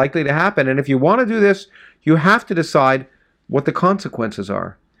you what's likely to happen. And if you want to do this, you have to decide what the consequences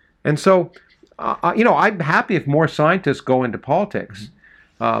are. And so, I'm happy if more scientists go into politics.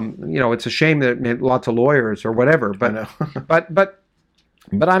 It's a shame that lots of lawyers or whatever, but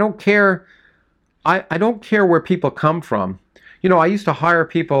but I don't care. I don't care where people come from. I used to hire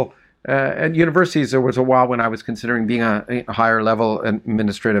people at universities. There was a while when I was considering being a higher level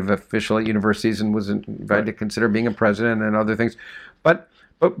administrative official at universities and was invited to consider being a president and other things. But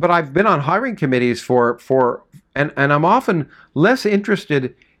I've been on hiring committees and I'm often less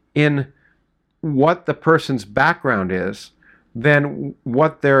interested in what the person's background is than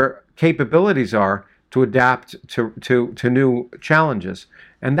what their capabilities are to adapt to new challenges.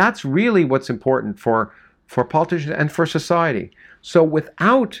 And that's really what's important for politicians and for society. So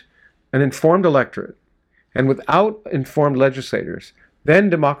without an informed electorate and without informed legislators, then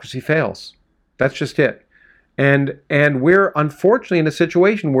democracy fails. That's just it. And we're unfortunately in a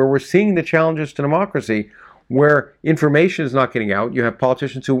situation where we're seeing the challenges to democracy where information is not getting out. You have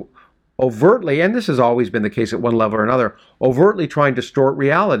politicians who overtly, and this has always been the case at one level or another, overtly try and distort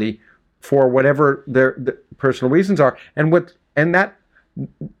reality for whatever their personal reasons are. And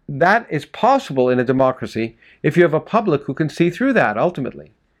that is possible in a democracy if you have a public who can see through that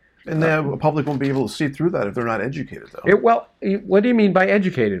ultimately. And the public won't be able to see through that if they're not educated, though. What do you mean by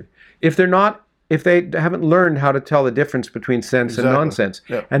educated? If they haven't learned how to tell the difference between sense and nonsense.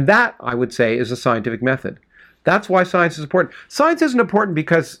 Yeah. And that, I would say, is a scientific method. That's why science is important. Science isn't important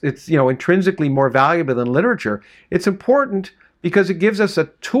because it's intrinsically more valuable than literature. It's important because it gives us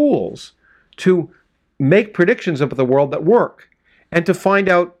tools to make predictions of the world that work, and to find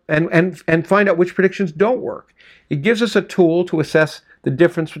out and find out which predictions don't work. It gives us a tool to assess the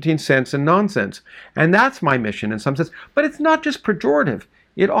difference between sense and nonsense. And that's my mission in some sense. But it's not just pejorative.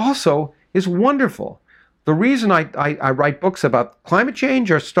 It also is wonderful. The reason I write books about climate change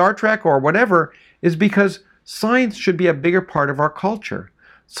or Star Trek or whatever is because science should be a bigger part of our culture.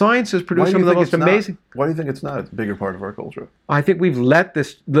 Science has produced some of the most amazing. Why do you think it's not a bigger part of our culture? I think we've let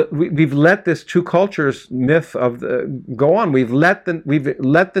this two cultures myth go on. We've let the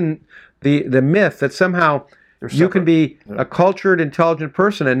myth that somehow you can be a cultured, intelligent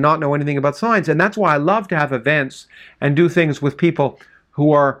person and not know anything about science. And that's why I love to have events and do things with people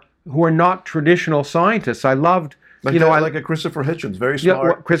who are not traditional scientists. I loved. Like a Christopher Hitchens, very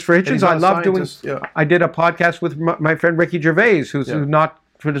smart. Yeah, Christopher Hitchens. I love doing. Yeah. I did a podcast with my friend Ricky Gervais, who's not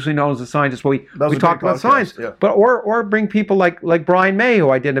traditionally known as a scientist. But we talked about science, but or bring people like Brian May,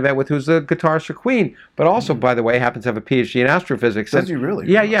 who I did an event with, who's a guitarist for Queen, but also, by the way, happens to have a PhD in astrophysics. Does he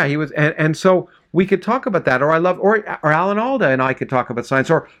really? Yeah, he was, and so we could talk about that. Or Alan Alda and I could talk about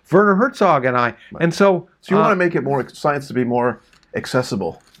science, or Werner Herzog and I, right. And so you want to make it more science to be more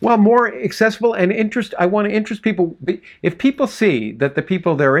accessible. Well, more accessible and I want to interest people. If people see that the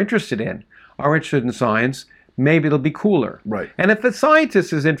people they're interested in are interested in science, maybe it'll be cooler. Right. And if the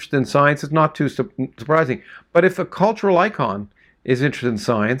scientist is interested in science, it's not too surprising. But if a cultural icon is interested in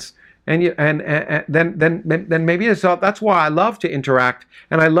science, And then maybe it's all, that's why I love to interact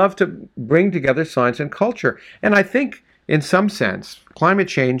and I love to bring together science and culture. And I think in some sense, climate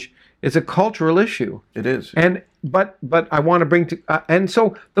change is a cultural issue. It is. But I want to bring to and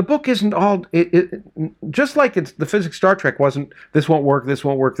so the book isn't all just like it's the physics Star Trek wasn't this won't work, this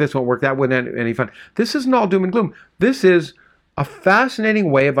won't work, this won't work, that wouldn't any fun. This isn't all doom and gloom. This is a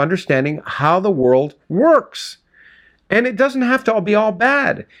fascinating way of understanding how the world works. And it doesn't have to all be all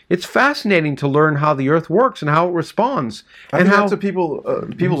bad. It's fascinating to learn how the Earth works and how it responds. I and think how that's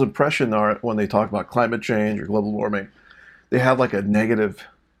what people's impression are when they talk about climate change or global warming. They have like a negative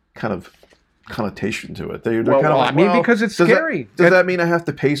kind of connotation to it. They're kind of like, because it's scary. Does that mean I have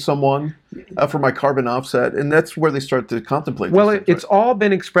to pay someone for my carbon offset? And that's where they start to contemplate. Well, it's all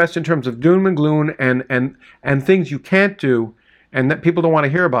been expressed in terms of doom and gloom and things you can't do, and that people don't want to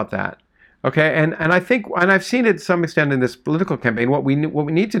hear about that. Okay, and I think, and I've seen it to some extent in this political campaign. What we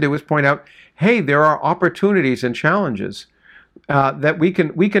need to do is point out, hey, there are opportunities and challenges that we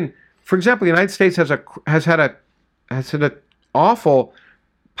can. For example, the United States has had an awful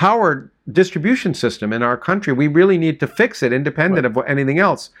power distribution system in our country. We really need to fix it, independent of anything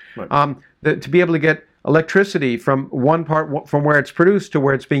else. Right. To be able to get electricity from one part, from where it's produced to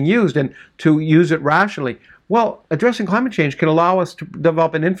where it's being used, and to use it rationally. Well, addressing climate change can allow us to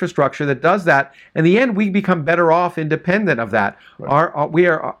develop an infrastructure that does that. In the end, we become better off independent of that. Right.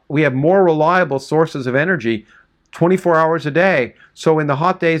 We have more reliable sources of energy 24 hours a day. So in the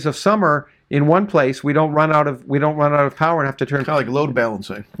hot days of summer, in one place, we don't run out of power and have to turn. Kind of like load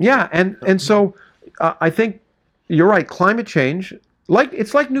balancing. Yeah, and so I think you're right. Climate change,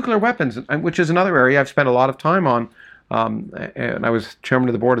 it's like nuclear weapons, which is another area I've spent a lot of time on. And I was chairman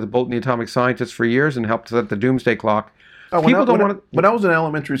of the board of the Bolton Atomic Scientists for years and helped set the doomsday clock. When I was in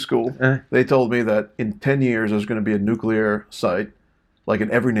elementary school, they told me that in 10 years there's going to be a nuclear site, like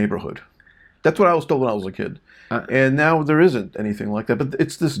in every neighborhood. That's what I was told when I was a kid. And now there isn't anything like that. But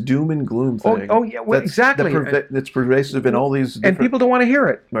it's this doom and gloom thing. Oh yeah, well, exactly. It's pervasive in all these different... And people don't want to hear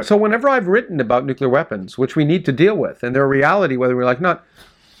it. Right. So whenever I've written about nuclear weapons, which we need to deal with, and their reality, whether we like it or not,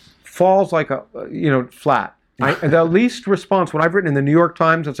 falls like flat. The least response, when I've written in the New York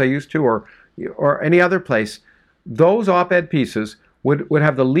Times, as I used to, or any other place, those op-ed pieces would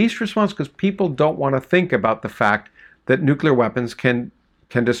have the least response because people don't want to think about the fact that nuclear weapons can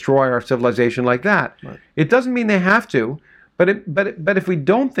destroy our civilization like that. Right. It doesn't mean they have to, but if we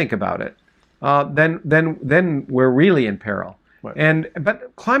don't think about it, then we're really in peril. Right.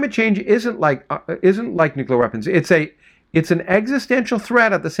 But climate change isn't like nuclear weapons. It's an existential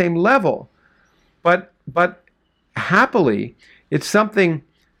threat at the same level, but happily, it's something.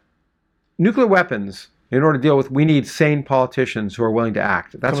 Nuclear weapons, in order to deal with, we need sane politicians who are willing to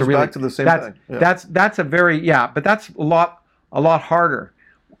act. That's back to the same thing. Yeah. That's a very but that's a lot harder.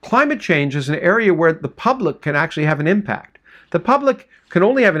 Climate change is an area where the public can actually have an impact. The public can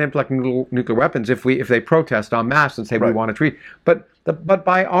only have an impact on nuclear weapons if they protest en masse and say we want to treat. But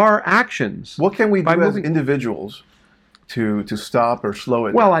by our actions, what can we do as individuals to stop or slow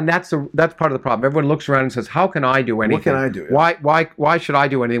it? Well, and that's part of the problem. Everyone looks around and says, "How can I do anything? What can I do? Yeah. Why should I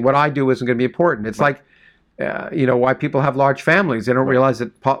do anything? What I do isn't going to be important." It's like, why people have large families. They don't realize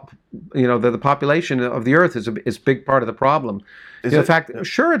that the population of the Earth is a big part of the problem. In fact,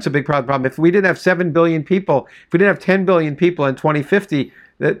 sure, it's a big part of the problem. If we didn't have 7 billion people, if we didn't have 10 billion people in 2050,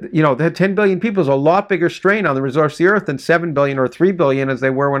 that 10 billion people is a lot bigger strain on the resource of the Earth than 7 billion or 3 billion as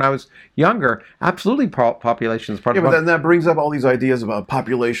they were when I was younger. Absolutely, population is part of the problem. Yeah, but then that brings up all these ideas about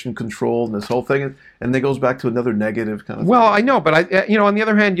population control and this whole thing, and it goes back to another negative kind of thing. Well, I know, but on the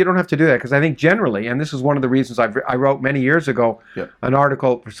other hand, you don't have to do that, because I think generally, and this is one of the reasons I wrote many years ago an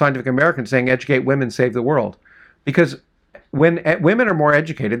article for Scientific American saying educate women, save the world, because when women are more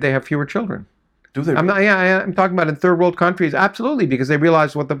educated, they have fewer children. Do they? I'm talking about in third world countries, absolutely, because they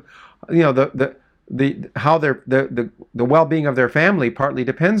realize what the well-being of their family partly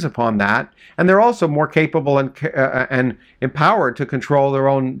depends upon that, and they're also more capable and empowered to control their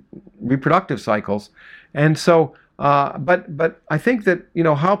own reproductive cycles. And so, but I think that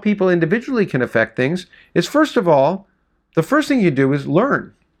how people individually can affect things is, first of all, the first thing you do is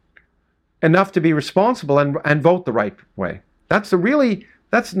learn enough to be responsible and vote the right way. That's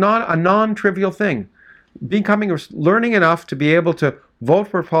not a non-trivial thing. Learning enough to be able to vote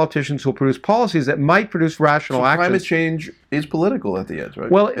for politicians who will produce policies that might produce rational actions. Climate change is political at the end,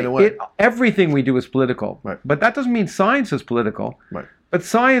 right? Well, everything we do is political. Right. But that doesn't mean science is political. Right. But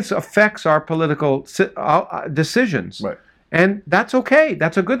science affects our political decisions. Right. And that's okay.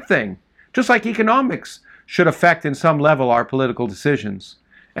 That's a good thing. Just like economics should affect in some level our political decisions.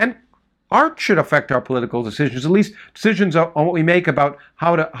 And art should affect our political decisions, at least decisions on what we make about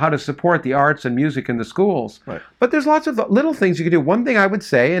how to support the arts and music in the schools. Right. But there's lots of little things you can do. One thing I would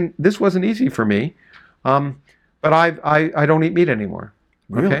say, and this wasn't easy for me, but I don't eat meat anymore.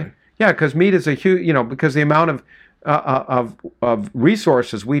 Really? Okay? Yeah, because meat is a huge, because the amount of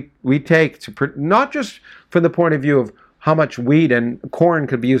resources we take to, not just from the point of view of how much wheat and corn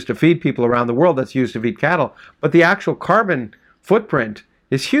could be used to feed people around the world that's used to feed cattle, but the actual carbon footprint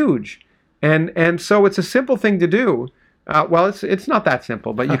is huge. And so it's a simple thing to do. Well, it's not that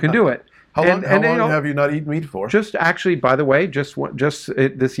simple, but you can do it. How long have you not eaten meat for? Just actually, by the way, just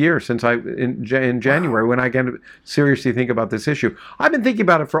this year, since in January, when I began to seriously think about this issue. I've been thinking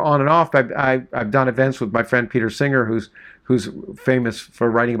about it for on and off. I've done events with my friend Peter Singer, who's famous for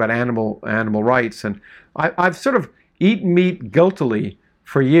writing about animal rights, and I've sort of eaten meat guiltily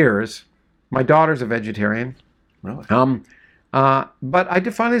for years. My daughter's a vegetarian. Really? But I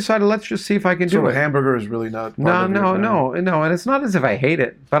finally decided, let's just see if I can do it. So a hamburger is really not No, and it's not as if I hate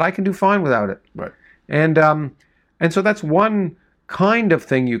it, but I can do fine without it. Right. And so that's one kind of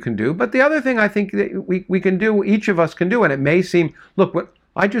thing you can do. But the other thing I think that we can do, each of us can do, and it may seem, look,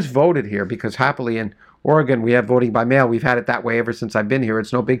 I just voted here because happily in Oregon we have voting by mail. We've had it that way ever since I've been here.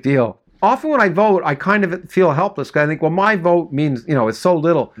 It's no big deal. Often when I vote, I kind of feel helpless because I think, well, my vote means, it's so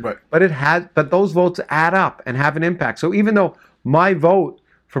little. Right. But those votes add up and have an impact. So even though my vote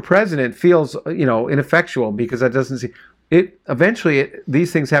for president feels, ineffectual because that doesn't seem,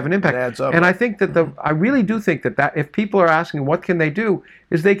 these things have an impact. It adds up. And I think that I really do think that if people are asking what can they do,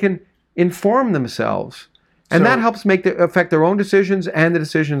 is they can inform themselves. And that helps affect their own decisions and the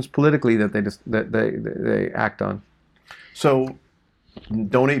decisions politically that they act on. So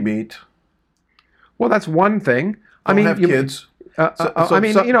don't eat meat. Well, that's one thing. Don't have kids. Don't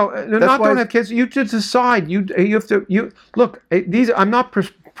have kids. You just decide. You have to. Look. I'm not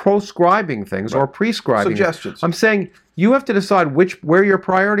proscribing things or prescribing suggestions. I'm saying you have to decide where your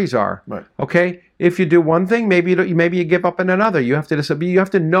priorities are. Right. Okay. If you do one thing, maybe you give up on another. You have to decide. You have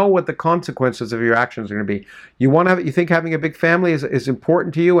to know what the consequences of your actions are going to be. You think having a big family is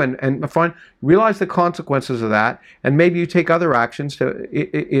important to you, and realize the consequences of that, and maybe you take other actions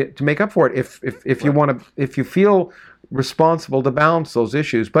to make up for it. If you want to, if you feel responsible to balance those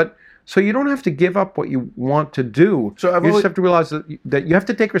issues, but so you don't have to give up what you want to do. So you just have to realize that you have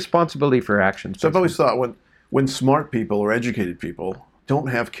to take responsibility for your actions. So I've always thought when smart people or educated people don't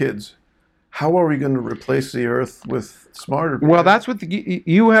have kids, how are we going to replace the earth with smarter people? Well, that's what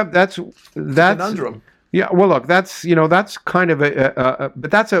you have. That's conundrum. Yeah. Well, look, that's kind of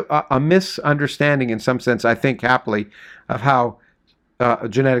but that's a misunderstanding in some sense, I think, happily, of how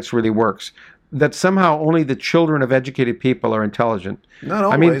genetics really works. That somehow only the children of educated people are intelligent. Not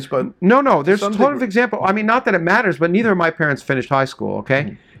always, but no. There's a ton of example. I mean, not that it matters, but neither of my parents finished high school.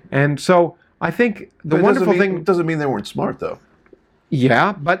 Okay, and so I think the wonderful thing. It doesn't mean they weren't smart, though.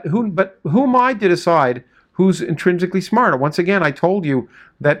 Yeah, but who am I to decide who's intrinsically smarter? Once again, I told you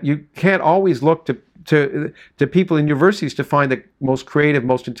that you can't always look to people in universities to find the most creative,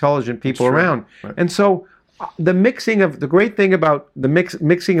 most intelligent people around. Right. And so the great thing about the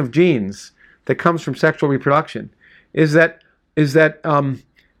mixing of genes that comes from sexual reproduction is that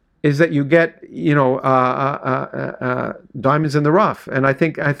you get diamonds in the rough. And I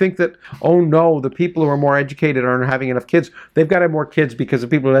think that the people who are more educated aren't having enough kids. They've got to have more kids because the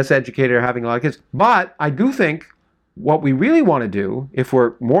people who are less educated are having a lot of kids. But I do think what we really want to do,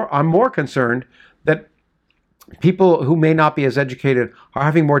 I'm more concerned that people who may not be as educated are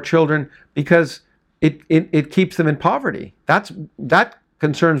having more children because it keeps them in poverty. That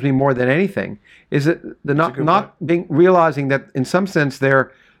concerns me more than anything. Is that they're realizing that in some sense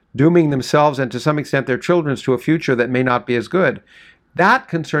they're dooming themselves and to some extent their children to a future that may not be as good. That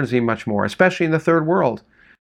concerns me much more, especially in the third world.